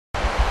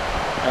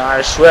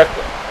Irish Swift.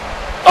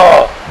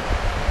 Oh!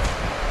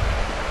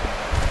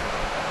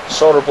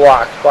 Shoulder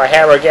blocked by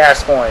Hammer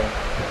Gascoyne.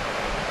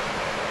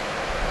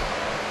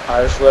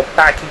 Irish Whip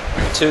back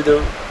to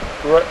the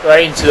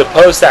right into the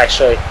post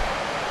actually.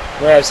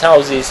 Rams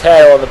Helmsley's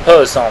head on the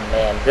post. Oh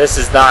man, this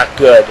is not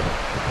good.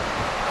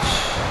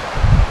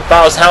 If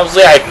I was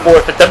Helmsley, I'd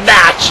forfeit the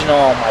match. And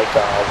oh my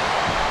god,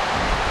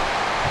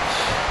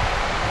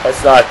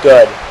 that's not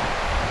good.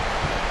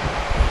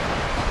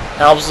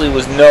 Helmsley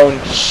was known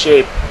to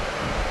shape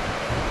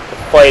the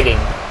fighting.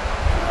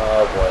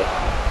 Oh boy.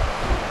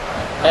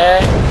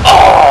 And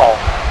oh,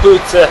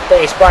 boot to the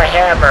face by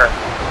Hammer.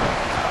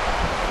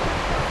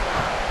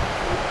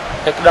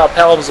 Picking up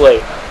Helmsley.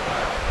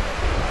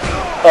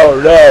 Oh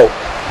no.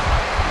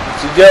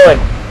 What's he doing?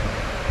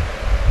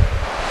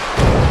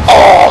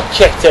 Oh,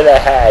 kick to the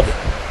head.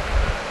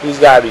 He's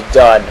got to be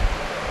done.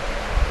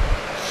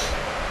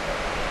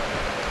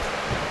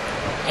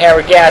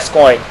 Hammer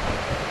Gascoyne.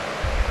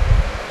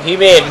 He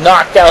may have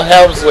knocked out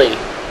Helmsley.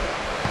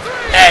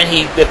 And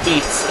he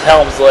defeats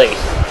Helmsley.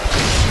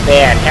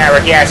 Man,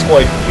 Hammer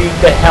Gascoyne beat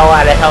the hell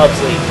out of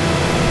Helmsley.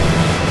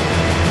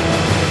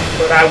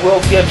 But I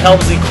will give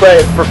Helmsley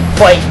credit for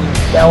fighting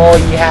all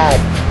he had.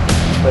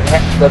 But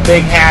the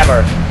big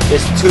hammer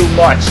is too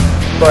much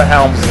for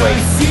Helmsley.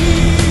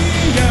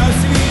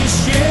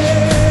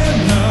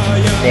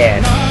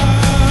 Man.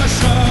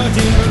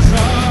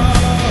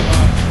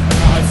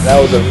 That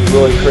was a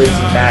really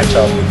crazy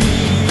matchup.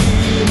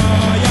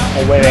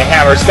 Oh wait a minute,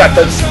 Hammer's got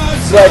the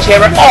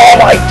sledgehammer. Oh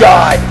my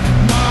god!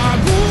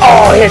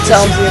 Oh, hits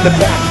Helmsley in the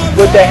back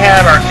with the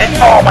hammer. And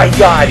oh my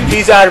god,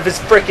 he's out of his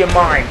freaking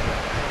mind.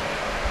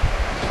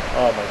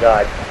 Oh my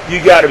god. You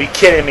gotta be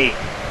kidding me.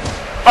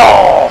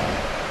 Oh!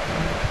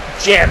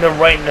 Jammed him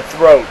right in the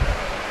throat.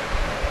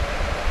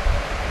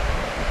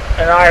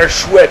 An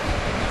Irish whip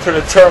to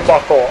the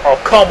turnbuckle. Oh,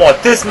 come on.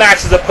 This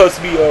match is supposed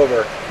to be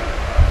over.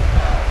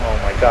 Oh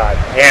my god.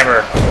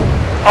 Hammer.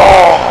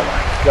 Oh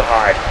my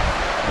god.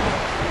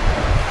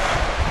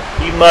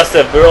 He must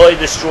have really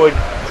destroyed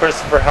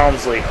Christopher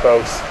Helmsley,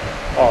 folks.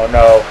 Oh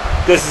no.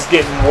 This is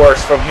getting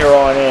worse from here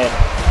on in.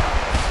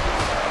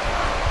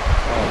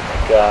 Oh my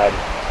god.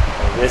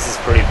 This is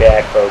pretty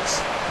bad,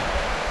 folks.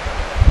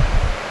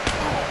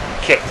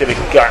 Kick to the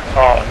gut.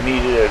 Oh, knee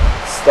to the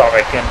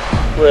stomach. And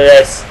look at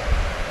this.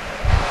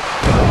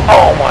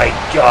 Oh my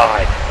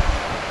god.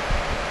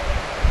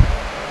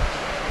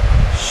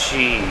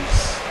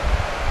 Jeez.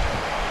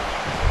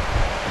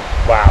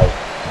 Wow.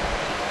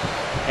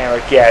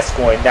 Hammer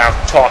Gascoyne now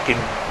talking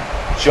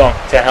junk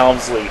to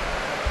Helmsley.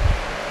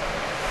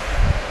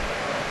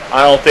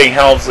 I don't think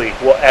Helmsley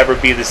will ever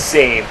be the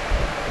same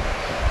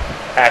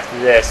after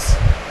this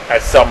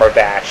at Summer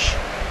Bash.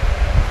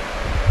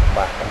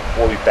 Wow.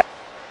 We'll be back.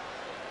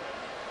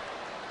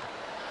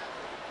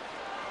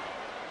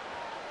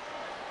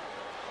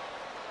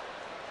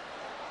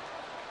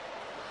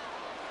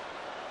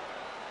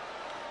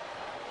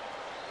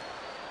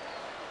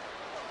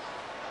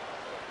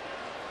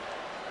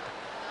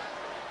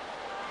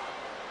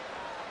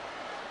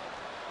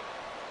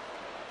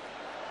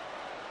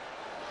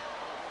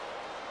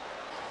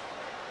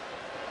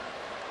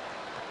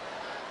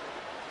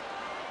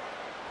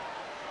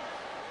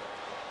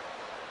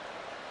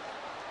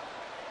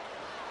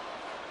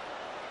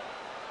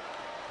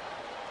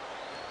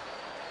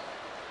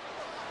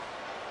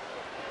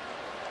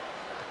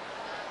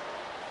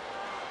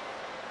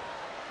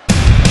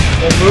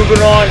 And moving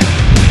on,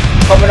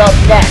 coming up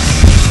next,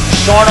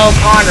 Shawn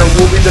O'Connor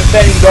will be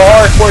defending the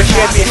Hardcore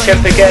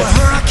Championship against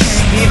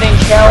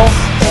Kell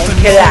and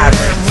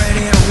Cadaverous.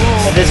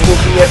 And this will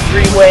be a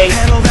three-way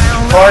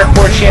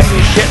Hardcore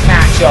Championship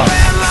matchup.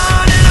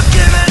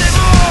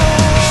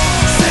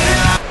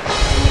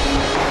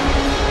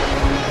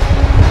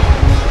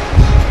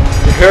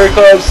 Here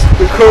comes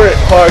the current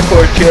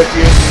Hardcore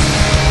Champion,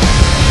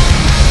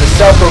 the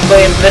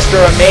self-proclaimed Mr.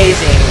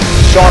 Amazing,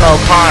 Shawn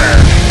O'Connor.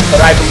 But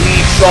I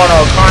believe Shawn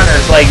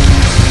O'Connor's like,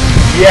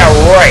 yeah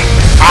right,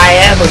 I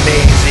am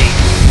amazing.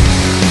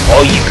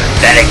 All you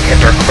pathetic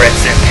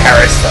hypocrites and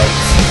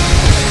parasites.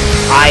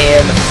 I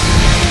am the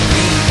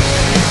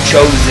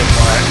chosen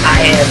one.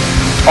 I am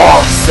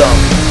awesome.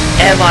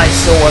 Am I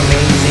so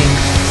amazing?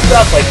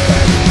 Stuff like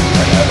that.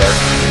 Whatever.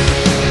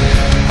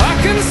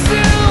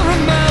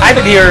 I've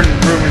been hearing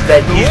rumors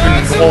that he's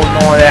been holding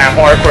on to that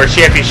Hardcore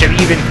Championship.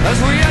 Even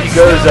he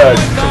goes to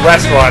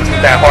restaurants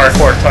with that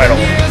Hardcore title.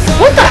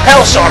 What the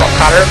hell, Shawn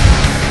O'Connor?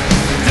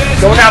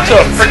 Going out to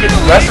a freaking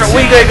restaurant?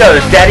 Where you gonna go?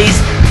 To Denny's?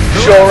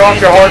 Show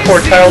off your Hardcore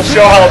title?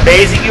 Show how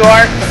amazing you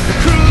are?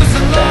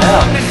 What the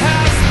hell?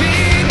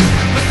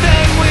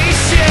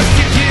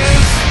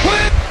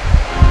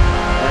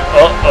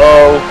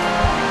 Uh-oh.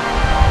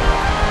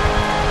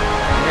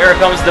 Here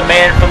comes the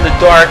man from the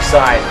dark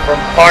side, from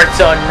parts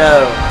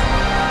unknown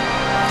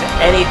to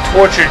any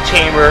torture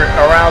chamber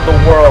around the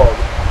world.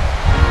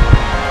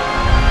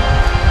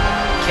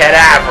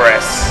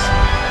 Cadaverous,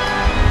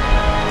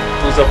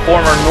 who's a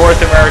former North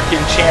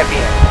American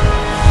champion.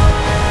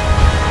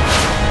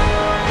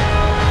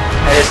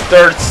 At his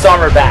third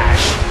Summer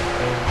Bash.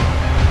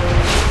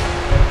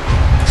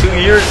 2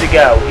 years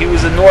ago. He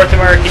was a North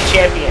American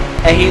champion.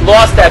 And he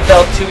lost that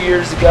belt 2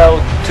 years ago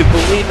to,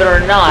 believe it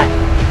or not,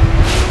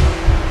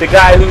 the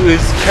guy who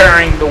is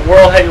carrying the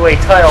World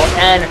Heavyweight title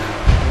and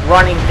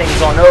running things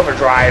on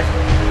Overdrive,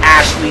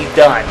 Ashley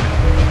Dunn.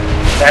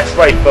 That's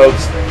right,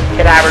 folks.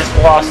 Cadaverous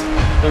lost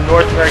the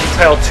North American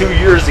title 2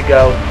 years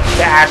ago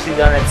to Ashley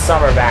Dunn at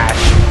Summer Bash.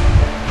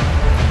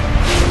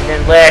 And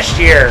then last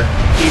year,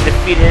 he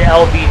defeated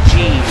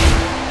LBG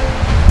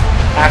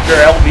after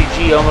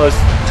LBG almost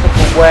took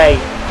away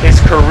his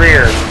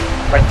career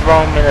by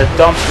throwing him in a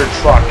dumpster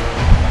truck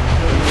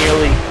and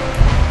nearly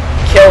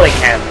killing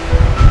him.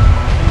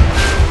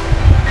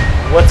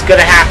 What's going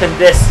to happen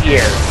this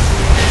year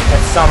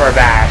at Summer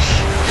Bash?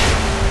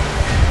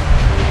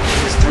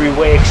 This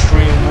three-way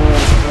Extreme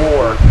Rules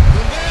war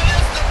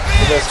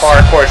for this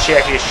Hardcore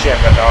Championship.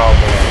 And oh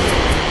man,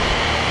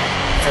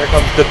 here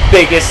comes the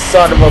biggest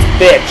son of a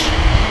bitch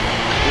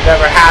we've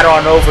ever had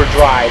on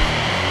Overdrive.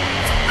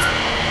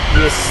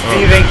 He is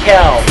Stephen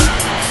Kell,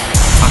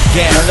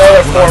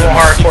 another former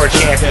Hardcore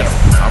champion.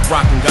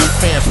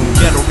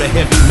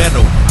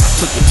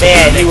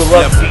 Man, he would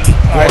love to be,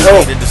 I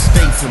hope, he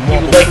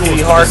would like to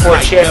be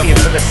Hardcore champion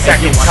for the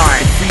second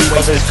time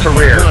of his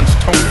career.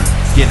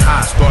 He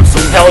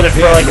held it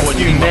for like a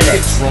few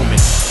minutes,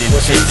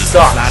 which it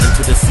sucks.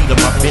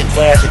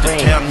 Last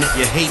ring.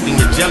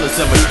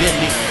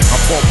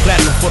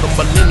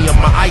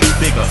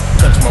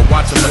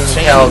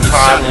 Kell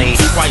Conley.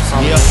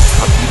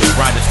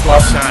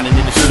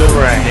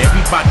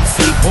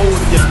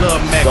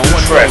 Don't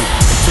trip.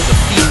 To the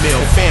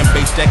female fan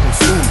base that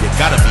consume you,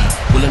 gotta be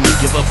willing to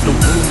give up the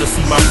room to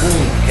see my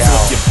room. So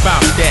if you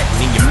bout that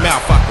and in your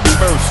mouth I can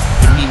burst,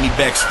 you meet me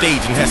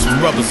backstage and have some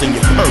rubbers in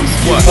your purse.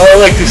 What?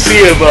 I'd like to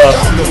see him.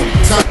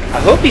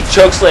 I hope he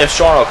chokeslams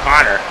Shawn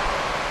O'Connor.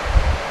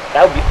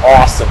 That would be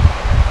awesome,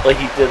 like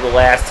he did the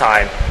last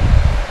time.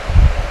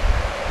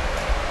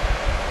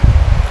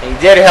 And he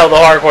did hold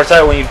the Hardcore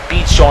title when he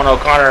beat Shawn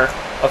O'Connor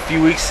a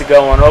few weeks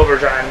ago on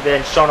Overdrive, and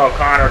then Shawn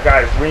O'Connor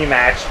got his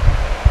rematch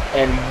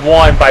and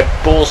won by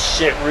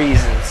bullshit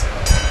reasons.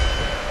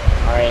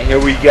 Alright, here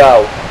we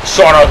go.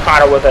 Shawn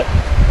O'Connor with a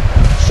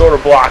shoulder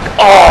block.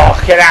 Oh,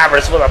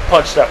 Cadaverous with a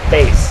punch to the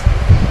face.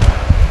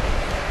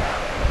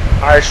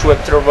 Irish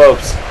whip to the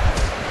ropes.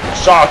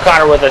 Shawn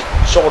O'Connor with a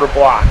shoulder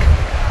block.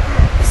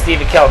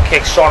 Stephen Kell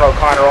kicks Shawn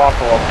O'Connor off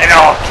of him. And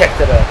oh, kick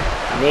to the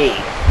knee.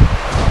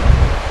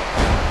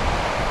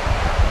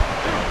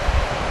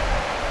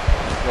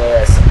 Look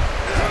at this.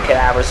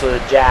 Cadaverous with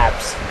the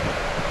jabs.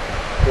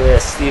 Look at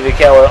this, Stephen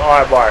Kell with an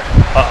armbar.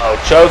 Uh-oh,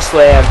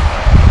 chokeslam.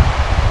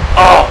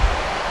 Oh!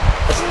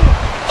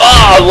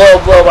 Oh,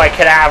 low blow by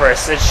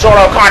Cadaverous. And Shawn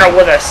O'Connor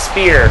with a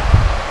spear.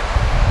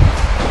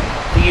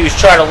 He was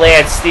trying to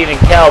land Stephen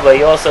Kell, but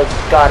he also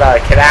got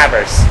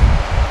Cadaverous.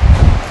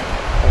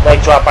 A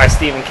leg drop by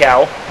Stephen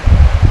Kell.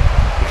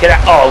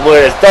 Oh, look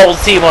at this. Double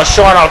team on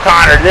Shawn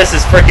O'Connor. This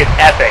is freaking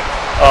epic.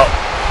 Oh,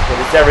 but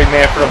it's every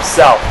man for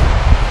himself.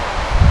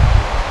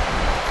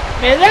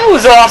 Man, that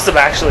was awesome,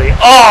 actually.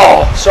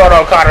 Oh! Shawn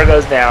O'Connor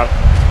goes down.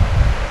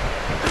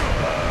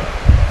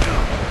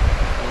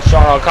 And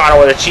Shawn O'Connor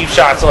with the cheap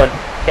shots on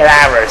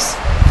Cadaverous.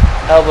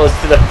 Elbows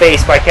to the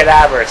face by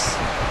Cadaverous.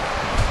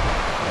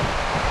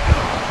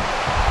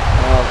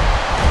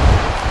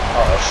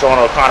 Oh, Shawn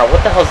O'Connor.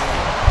 What the hell's...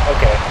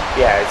 Okay,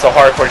 yeah, it's a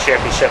Hardcore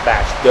Championship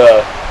match.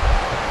 Duh.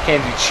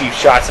 Can't do cheap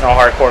shots in a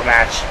Hardcore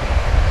match.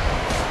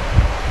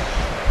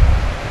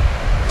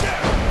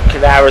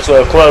 Cadaverous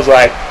with a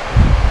clothesline.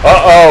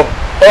 Uh-oh.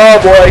 Oh,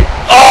 boy.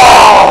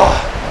 Oh!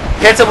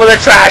 Hits him with a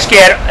trash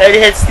can. It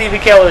hits Stephen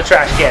Kell with a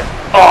trash can.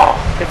 Oh!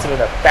 Hits him in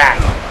the back.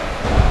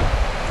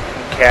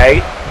 Okay.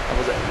 That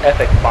was an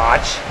epic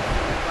botch.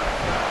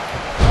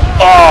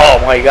 Oh,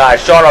 my God.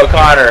 Shawn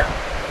O'Connor.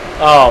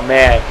 Oh,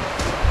 man.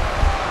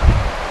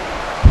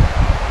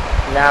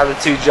 Now the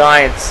two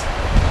giants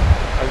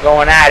are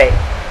going at it.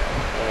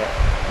 Yeah.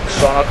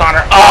 Shawn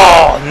O'Connor.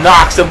 Oh!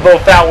 Knocks them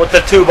both out with the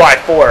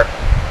 2x4.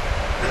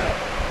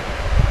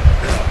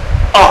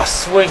 Oh,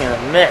 swing and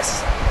a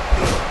miss.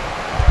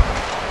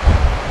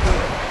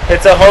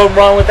 Hits a home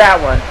run with that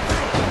one.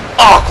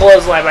 Oh,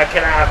 clothesline by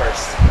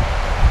Cadaverous.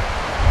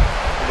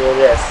 Look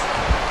at this.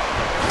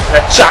 And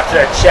a chop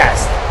to the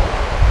chest.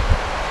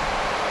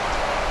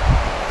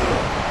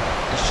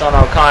 Shawn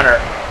O'Connor.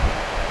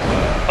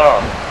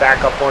 Oh,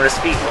 back up on his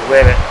feet.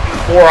 Wait a minute.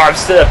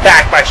 Forearms to the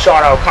back by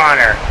Shawn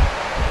O'Connor.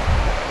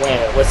 Wait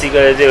a minute. What's he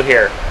going to do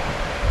here?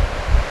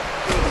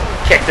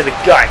 Kick to the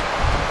gut.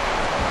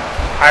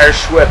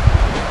 Irish whip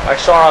by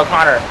Shawn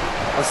O'Connor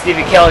on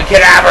Stephen Kell and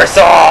Cadaverous.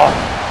 Oh!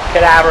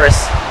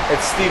 Cadaverous and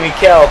Stephen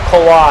Kell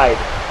collide.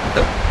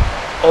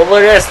 Oh,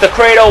 look at this. The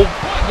cradle.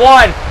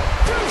 1,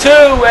 2,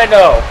 and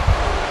no.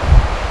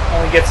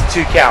 Only gets a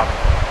 2 count.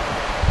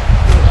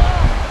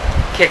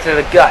 Kick to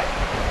the gut.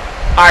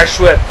 Irish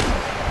whip.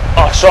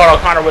 Oh, Shawn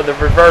O'Connor with a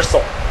reversal.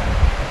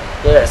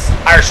 Look at this.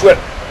 Irish whip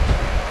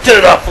to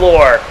the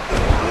floor.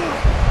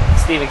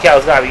 Stephen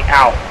Kell's got to be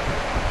out.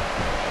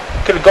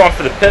 Could have gone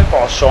for the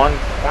pinfall, Shawn.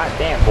 God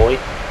damn, boy.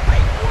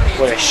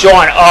 Wait,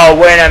 Shawn. Oh,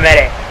 wait a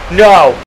minute. No.